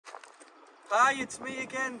Hi, it's me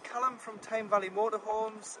again, Callum from Tyne Valley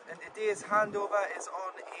Motorhomes, and today's handover is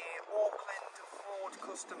on a Auckland Ford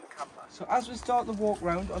custom camper. So as we start the walk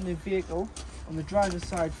round on the vehicle, on the driver's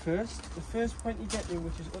side first, the first point you get to,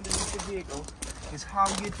 which is underneath the vehicle, is how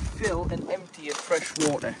you'd fill and empty your fresh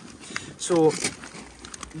water. So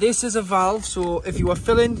this is a valve, so if you are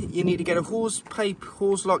filling, you need to get a hose pipe,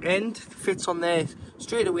 hose lock end, fits on there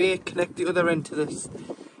straight away, connect the other end to the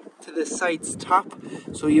site's tap.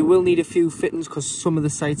 So you will need a few fittings because some of the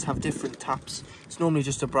sites have different taps. It's normally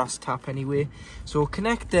just a brass tap anyway. So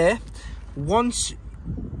connect there. Once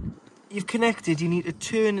you've connected, you need to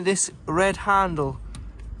turn this red handle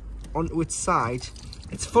onto its side.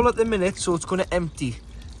 It's full at the minute, so it's going to empty.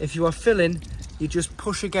 If you are filling, you just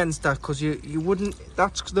push against that because you wouldn't,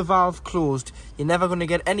 that's the valve closed. You're never going to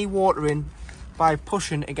get any water in by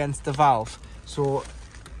pushing against the valve. So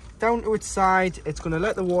down to its side, it's going to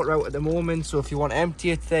let the water out at the moment. So if you want to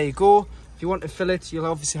empty it, there you go. If you want to fill it, you'll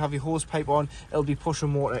obviously have your hose pipe on. It'll be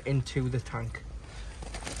pushing water into the tank.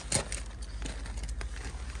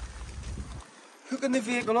 Hooking the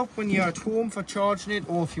vehicle up when you're at home for charging it,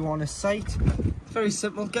 or if you're on a site, very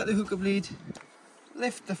simple. Get the hooker bleed,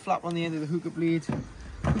 lift the flap on the end of the hooker bleed,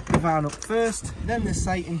 hook the van up first, then the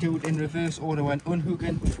sight, and do it in reverse order when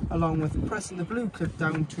unhooking, along with pressing the blue clip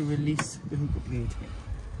down to release the hooker bleed.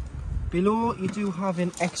 Below you do have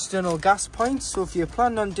an external gas point, so if you're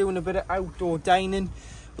planning on doing a bit of outdoor dining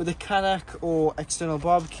with a kayak or external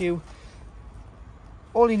barbecue,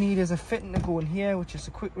 all you need is a fitting to go in here, which is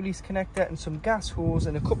a quick release connector and some gas hose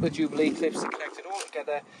and a couple of Jubilee clips to connect it all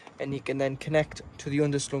together, and you can then connect to the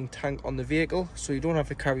underslung tank on the vehicle, so you don't have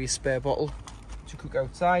to carry a spare bottle to cook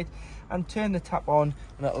outside, and turn the tap on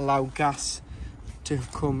and it'll allow gas to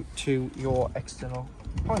come to your external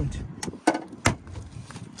point.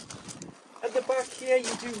 At the back here you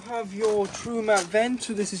do have your Truma vent,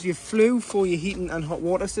 so this is your flue for your heating and hot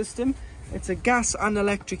water system. It's a gas and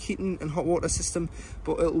electric heating and hot water system,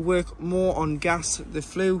 but it'll work more on gas, the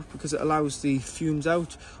flue, because it allows the fumes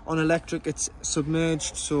out. On electric it's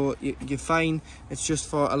submerged, so you're fine. It's just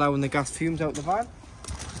for allowing the gas fumes out the van.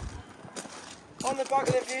 On the back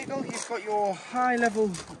of the vehicle you've got your high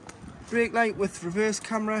level brake light with reverse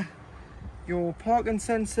camera, your parking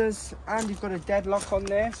sensors, and you've got a deadlock on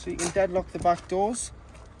there, so you can deadlock the back doors.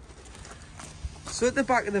 So at the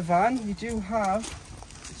back of the van you do have,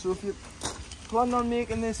 so if you plan on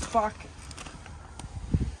making this back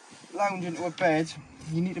lounge into a bed,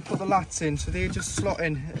 you need to put the lats in, so they just slot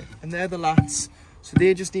in, and they're the lats, so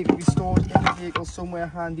they just need to be stored in the vehicle somewhere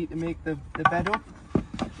handy to make the bed up.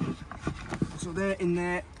 So they're in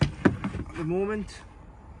there at the moment.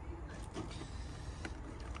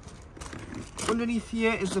 Underneath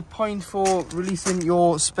here is the point for releasing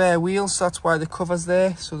your spare wheels, so that's why the cover's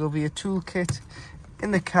there. So there'll be a toolkit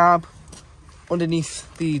in the cab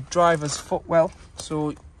underneath the driver's footwell.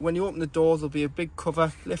 So when you open the door there'll be a big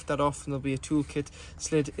cover, lift that off, and there'll be a toolkit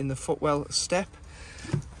slid in the footwell step.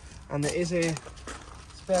 And there is a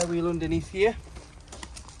spare wheel underneath here.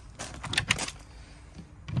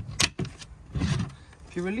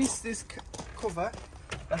 If you release this cover,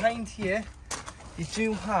 behind here you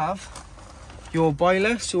do have your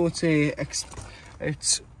boiler, so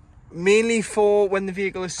it's mainly for when the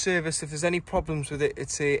vehicle is serviced. If there's any problems with it,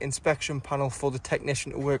 it's a inspection panel for the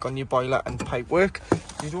technician to work on your boiler and pipe work.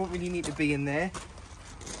 You don't really need to be in there,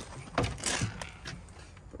 but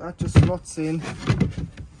that just slots in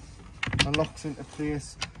and locks into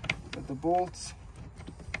place with the bolts.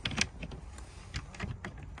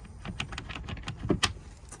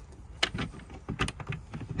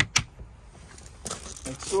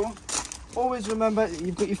 Like so. Always remember,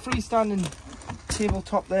 you've got your freestanding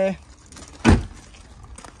tabletop there.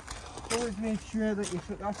 Always make sure that you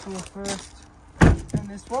put that door first, and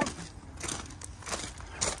this one.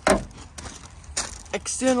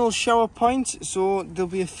 External shower point, so there'll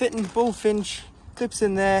be a fitting bullfinch clips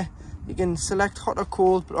in there. You can select hot or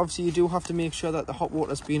cold, but obviously you do have to make sure that the hot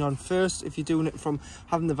water's been on first. If you're doing it from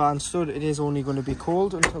having the van stood, it is only going to be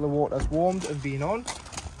cold until the water's warmed and been on.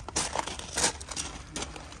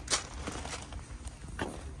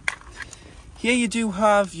 Here you do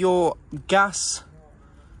have your gas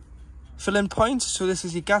filling point, so this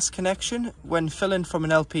is your gas connection when filling from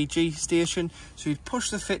an LPG station. So you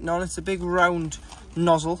push the fitting on, it's a big round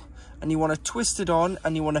nozzle, and you want to twist it on,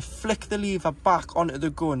 and you want to flick the lever back onto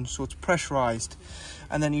the gun so it's pressurized,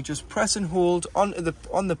 and then you just press and hold on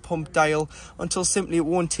the pump dial until simply it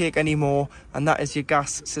won't take any more, and that is your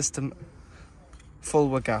gas system full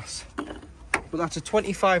with gas. But that's a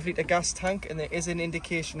 25 litre gas tank, and there is an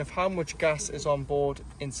indication of how much gas is on board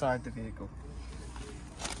inside the vehicle.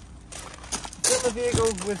 Fill the vehicle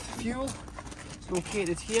with fuel.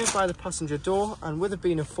 located here by the passenger door, and with it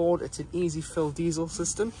being a Ford, it's an easy fill diesel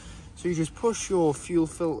system. So you just push your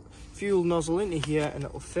fuel nozzle into here and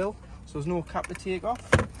it'll fill, so there's no cap to take off.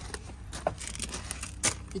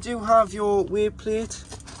 You do have your weight plate,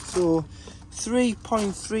 so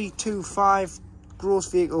 3.325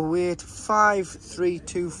 gross vehicle weight,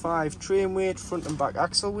 5.325 train weight, front and back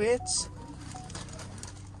axle weights.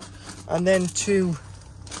 And then to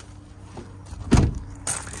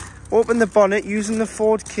open the bonnet using the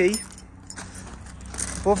Ford key,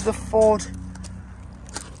 above the Ford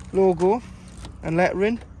logo and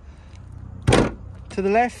lettering, to the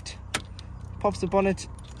left, pops the bonnet,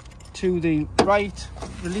 to the right,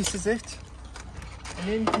 releases it, and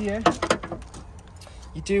in here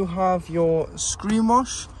you do have your screen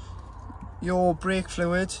wash, your brake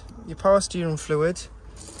fluid, your power steering fluid,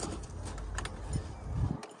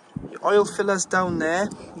 your oil fillers down there,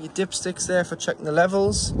 your dipsticks there for checking the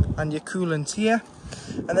levels, and your coolant here.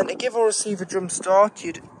 And then to give or receive a drum start,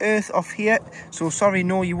 you'd earth off here. So sorry,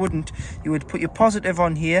 no you wouldn't. You would put your positive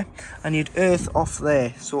on here and you'd earth off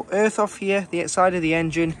there. So earth off here, the side of the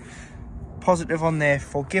engine, positive on there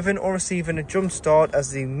for giving or receiving a jump start,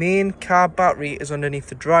 as the main car battery is underneath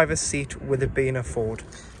the driver's seat with it being a Ford.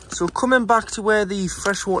 So coming back to where the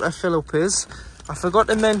freshwater fill up is, I forgot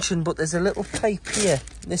to mention, but there's a little pipe here.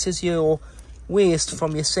 This is your waste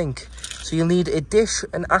from your sink. So you'll need a dish,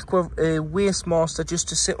 an waste master just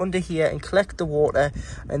to sit under here and collect the water,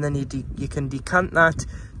 and then you can decant that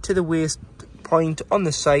to the waste point on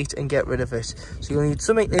the site and get rid of it. So you'll need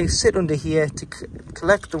something to sit under here to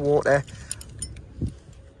collect the water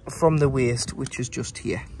from the waste, which is just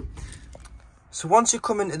here. So once you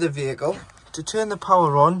come into the vehicle, to turn the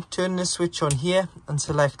power on, turn the switch on here and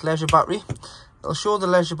select leisure battery. It'll show the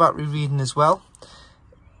leisure battery reading as well.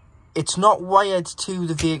 It's not wired to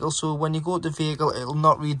the vehicle, so when you go to the vehicle, it'll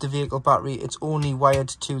not read the vehicle battery. It's only wired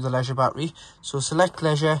to the leisure battery. So select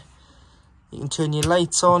leisure, you can turn your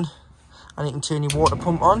lights on, and you can turn your water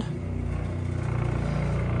pump on,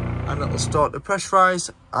 and it'll start to pressurise,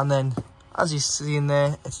 and then as you see in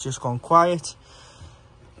there, it's just gone quiet.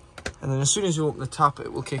 And then as soon as you open the tap,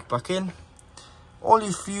 it will kick back in. All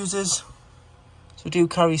your fuses, so do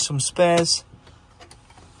carry some spares.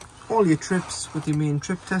 All your trips with your main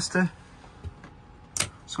trip tester.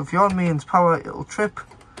 So if you're on mains power, it'll trip.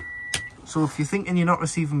 So if you're thinking you're not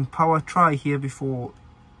receiving power, try here before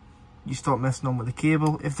you start messing on with the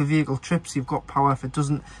cable. If the vehicle trips, you've got power. If it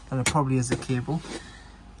doesn't, then it probably is the cable.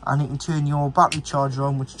 And you can turn your battery charger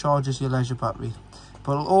on, which charges your leisure battery.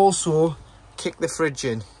 But it'll also kick the fridge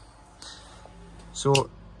in. So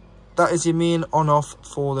that is your main on-off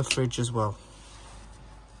for the fridge as well.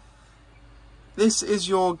 This is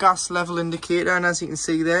your gas level indicator, and as you can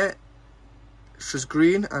see there, it's just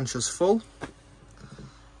green and just full.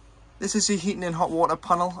 This is your heating and hot water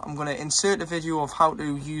panel. I'm going to insert a video of how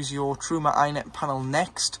to use your Truma iNet panel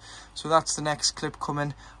next. So that's the next clip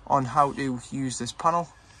coming on how to use this panel.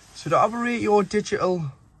 So to operate your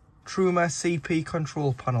digital Truma CP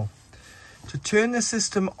control panel, to turn the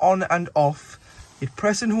system on and off, you'd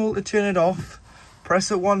press and hold to turn it off, press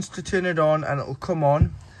it once to turn it on, and it'll come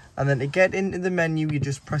on. And then to get into the menu, you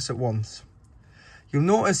just press it once. You'll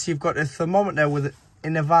notice you've got a thermometer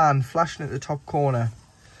in a van flashing at the top corner.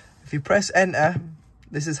 If you press enter,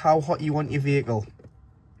 this is how hot you want your vehicle.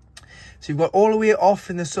 So you've got all the way off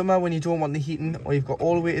in the summer when you don't want the heating, or you've got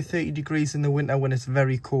all the way to 30 degrees in the winter when it's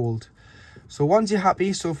very cold. So once you're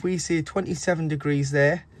happy, so if we say 27 degrees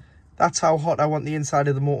there, that's how hot I want the inside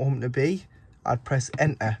of the motorhome to be, I'd press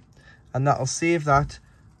enter, and that'll save that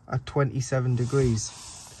at 27 degrees.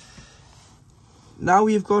 Now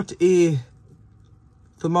you've got a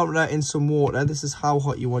thermometer in some water. This is how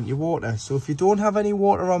hot you want your water. So if you don't have any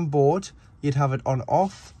water on board, you'd have it on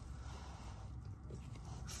off.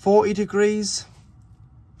 40 degrees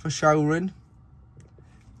for showering,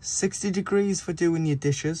 60 degrees for doing your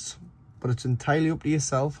dishes, but it's entirely up to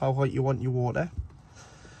yourself how hot you want your water.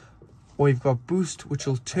 Or you've got boost, which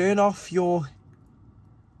will turn off your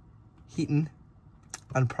heating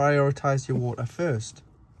and prioritize your water first.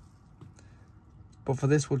 But for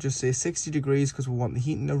this, we'll just say 60 degrees because we want the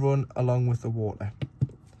heating to run along with the water.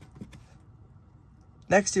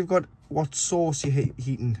 Next, you've got what source you're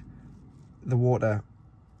heating the water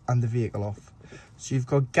and the vehicle off. So you've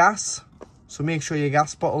got gas, so make sure your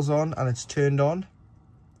gas bottle's on and it's turned on.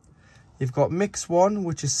 You've got mix 1,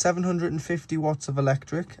 which is 750 watts of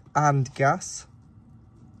electric and gas.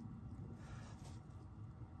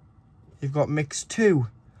 You've got mix 2,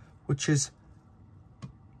 which is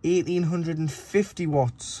 1850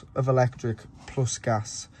 watts of electric plus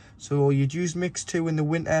gas. So you'd use mix 2 in the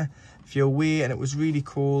winter. If you're away and it was really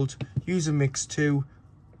cold, using mix 2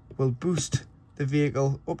 will boost the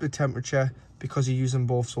vehicle up to temperature because you're using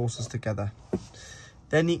both sources together.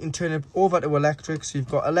 Then you can turn it over to electric. So you've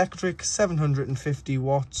got electric 750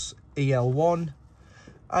 watts EL1,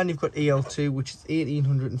 and you've got EL2, which is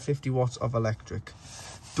 1850 watts of electric.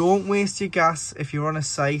 Don't waste your gas if you're on a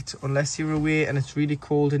site, unless you're away and it's really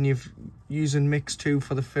cold and you're using mix 2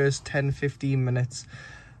 for the first 10-15 minutes.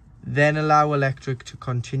 Then allow electric to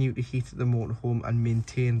continue to heat the motorhome and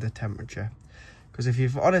maintain the temperature. Because if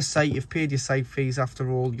you're on a site, you've paid your site fees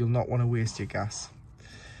after all, you'll not want to waste your gas.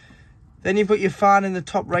 Then you've got your fan in the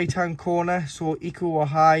top right hand corner, so eco or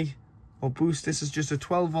high or boost. This is just a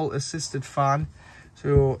 12 volt assisted fan.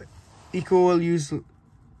 So eco will use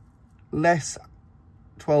less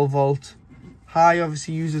 12 volt. High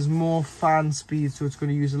obviously uses more fan speed, so it's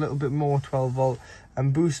going to use a little bit more 12 volt.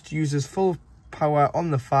 And boost uses full power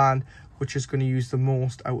on the fan, which is going to use the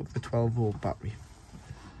most out of the 12 volt battery.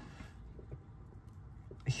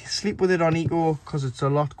 Sleep with it on eco because it's a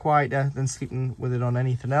lot quieter than sleeping with it on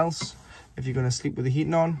anything else. If you're going to sleep with the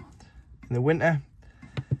heating on in the winter,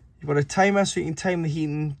 you've got a timer so you can time the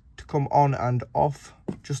heating to come on and off,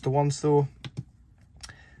 just the once though.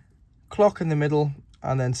 Clock in the middle,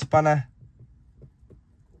 and then spanner.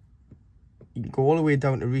 You can go all the way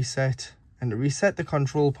down to reset, and to reset the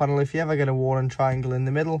control panel, if you ever get a warning triangle in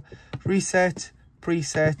the middle, reset,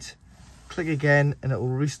 preset, click again, and it will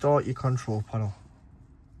restart your control panel.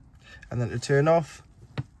 And then to turn off,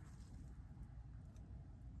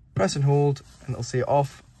 press and hold, and it'll say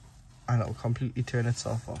off, and it'll completely turn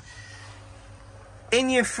itself off. In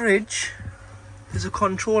your fridge, there's a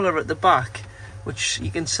controller at the back, which you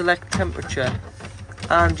can select temperature,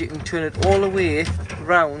 and you can turn it all the way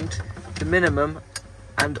around the minimum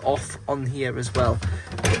and off on here as well.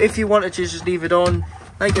 If you wanted to just leave it on,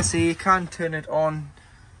 like I say, you can turn it on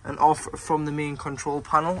and off from the main control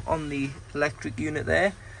panel on the electric unit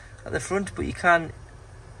there at the front, but you can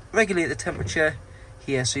regulate the temperature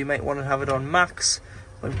here. So you might want to have it on max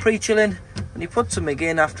when pre-chilling. When you put something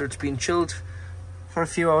in after it's been chilled for a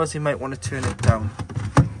few hours, you might want to turn it down.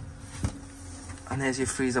 And there's your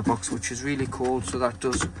freezer box, which is really cold, so that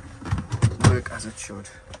does work as it should.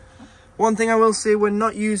 One thing I will say, when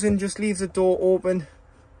not using, just leave the door open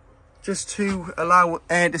just to allow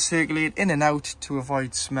air to circulate in and out to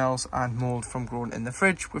avoid smells and mold from growing in the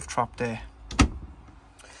fridge with trapped air.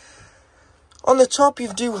 On the top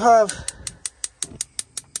you do have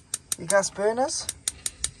your gas burners.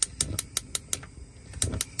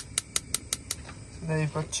 So there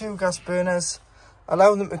you've got 2 gas burners.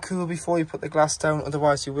 Allow them to cool before you put the glass down,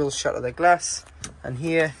 otherwise you will shatter the glass. And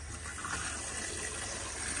here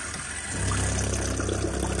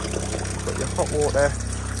you've got your hot water,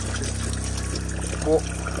 which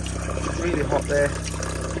is really hot there.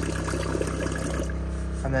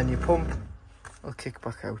 And then your pump will kick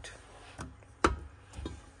back out.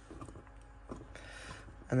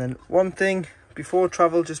 And then one thing, before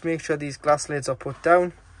travel, just make sure these glass lids are put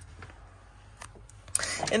down.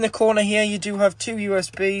 In the corner here, you do have 2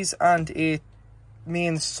 USBs and a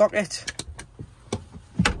main socket.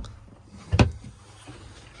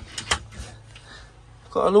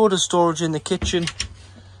 Got a load of storage in the kitchen.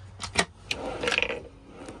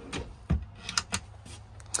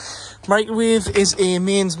 Microwave is a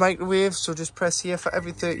mains microwave, so just press here for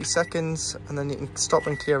every 30 seconds and then you can stop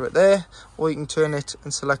and clear it there, or you can turn it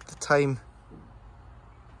and select the time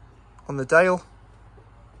on the dial.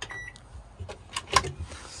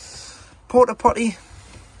 Porta potty.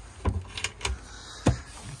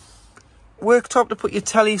 Worktop to put your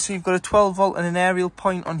telly, so you've got a 12 volt and an aerial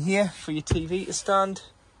point on here for your TV to stand.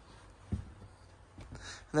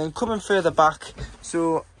 And then coming further back,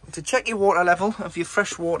 so to check your water level of your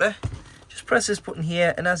fresh water, just press this button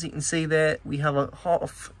here, and as you can see there, we have a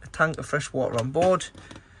half a tank of fresh water on board.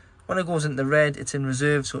 When it goes into the red, it's in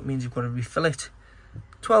reserve, so it means you've got to refill it.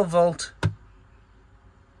 12 volt,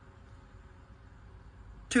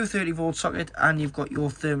 230 volt socket, and you've got your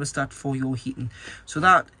thermostat for your heating. So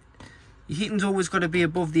that your heating's always got to be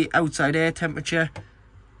above the outside air temperature,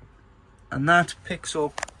 and that picks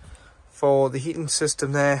up for the heating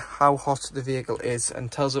system there how hot the vehicle is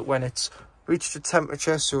and tells it when it's reached a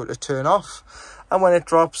temperature so to turn off, and when it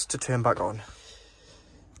drops to turn back on.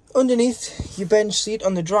 Underneath your bench seat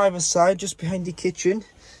on the driver's side, just behind the kitchen,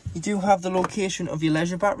 you do have the location of your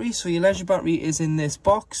leisure battery. So your leisure battery is in this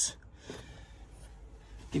box.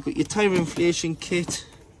 You've got your tyre inflation kit,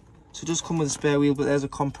 so it does come with a spare wheel, but there's a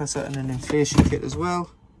compressor and an inflation kit as well.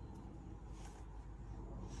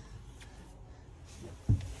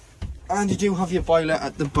 And you do have your boiler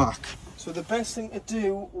at the back. So the best thing to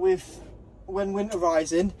do with when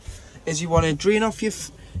winterizing is you want to drain off your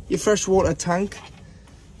freshwater tank,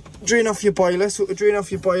 drain off your boiler. So to drain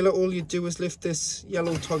off your boiler, all you do is lift this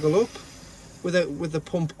yellow toggle up with the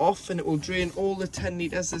pump off, and it will drain all the 10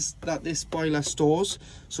 litres that this boiler stores.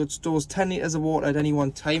 So it stores 10 litres of water at any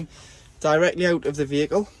one time directly out of the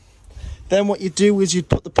vehicle. Then what you do is you'd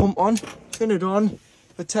put the pump on, turn it on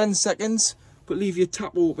for 10 seconds, but leave your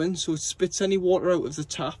tap open so it spits any water out of the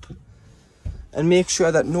tap, and make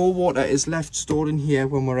sure that no water is left stored in here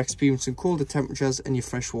when we're experiencing colder temperatures in your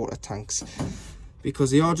freshwater tanks,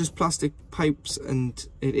 because they are just plastic pipes and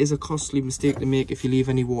it is a costly mistake to make if you leave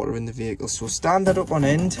any water in the vehicle. So stand that up on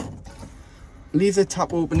end, leave the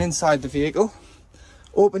tap open inside the vehicle,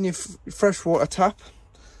 open your freshwater tap,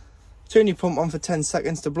 turn your pump on for 10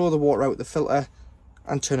 seconds to blow the water out the filter,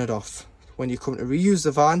 and turn it off. When you come to reuse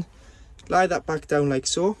the van, lie that back down like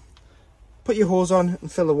so, put your hose on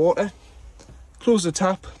and fill the water, close the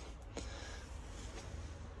tap,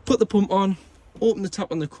 put the pump on, open the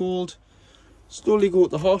tap on the cold, slowly go to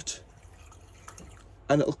the hot,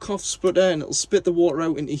 and it'll cough, splutter, and it'll spit the water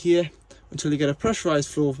out into here until you get a pressurized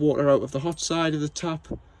flow of water out of the hot side of the tap.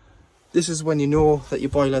 This is when you know that your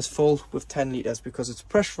boiler is full with 10 litres, because it's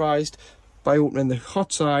pressurized by opening the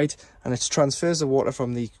hot side, and it transfers the water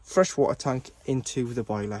from the freshwater tank into the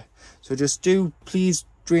boiler. So just please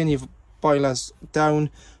drain your boilers down,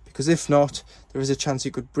 because if not, there is a chance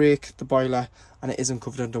you could break the boiler and it isn't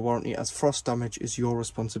covered under warranty, as frost damage is your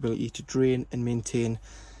responsibility to drain and maintain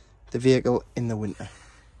the vehicle in the winter.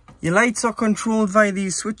 Your lights are controlled via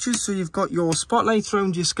these switches. So you've got your spotlights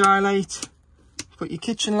around your skylight, you've got your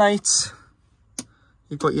kitchen lights,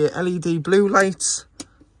 you've got your LED blue lights,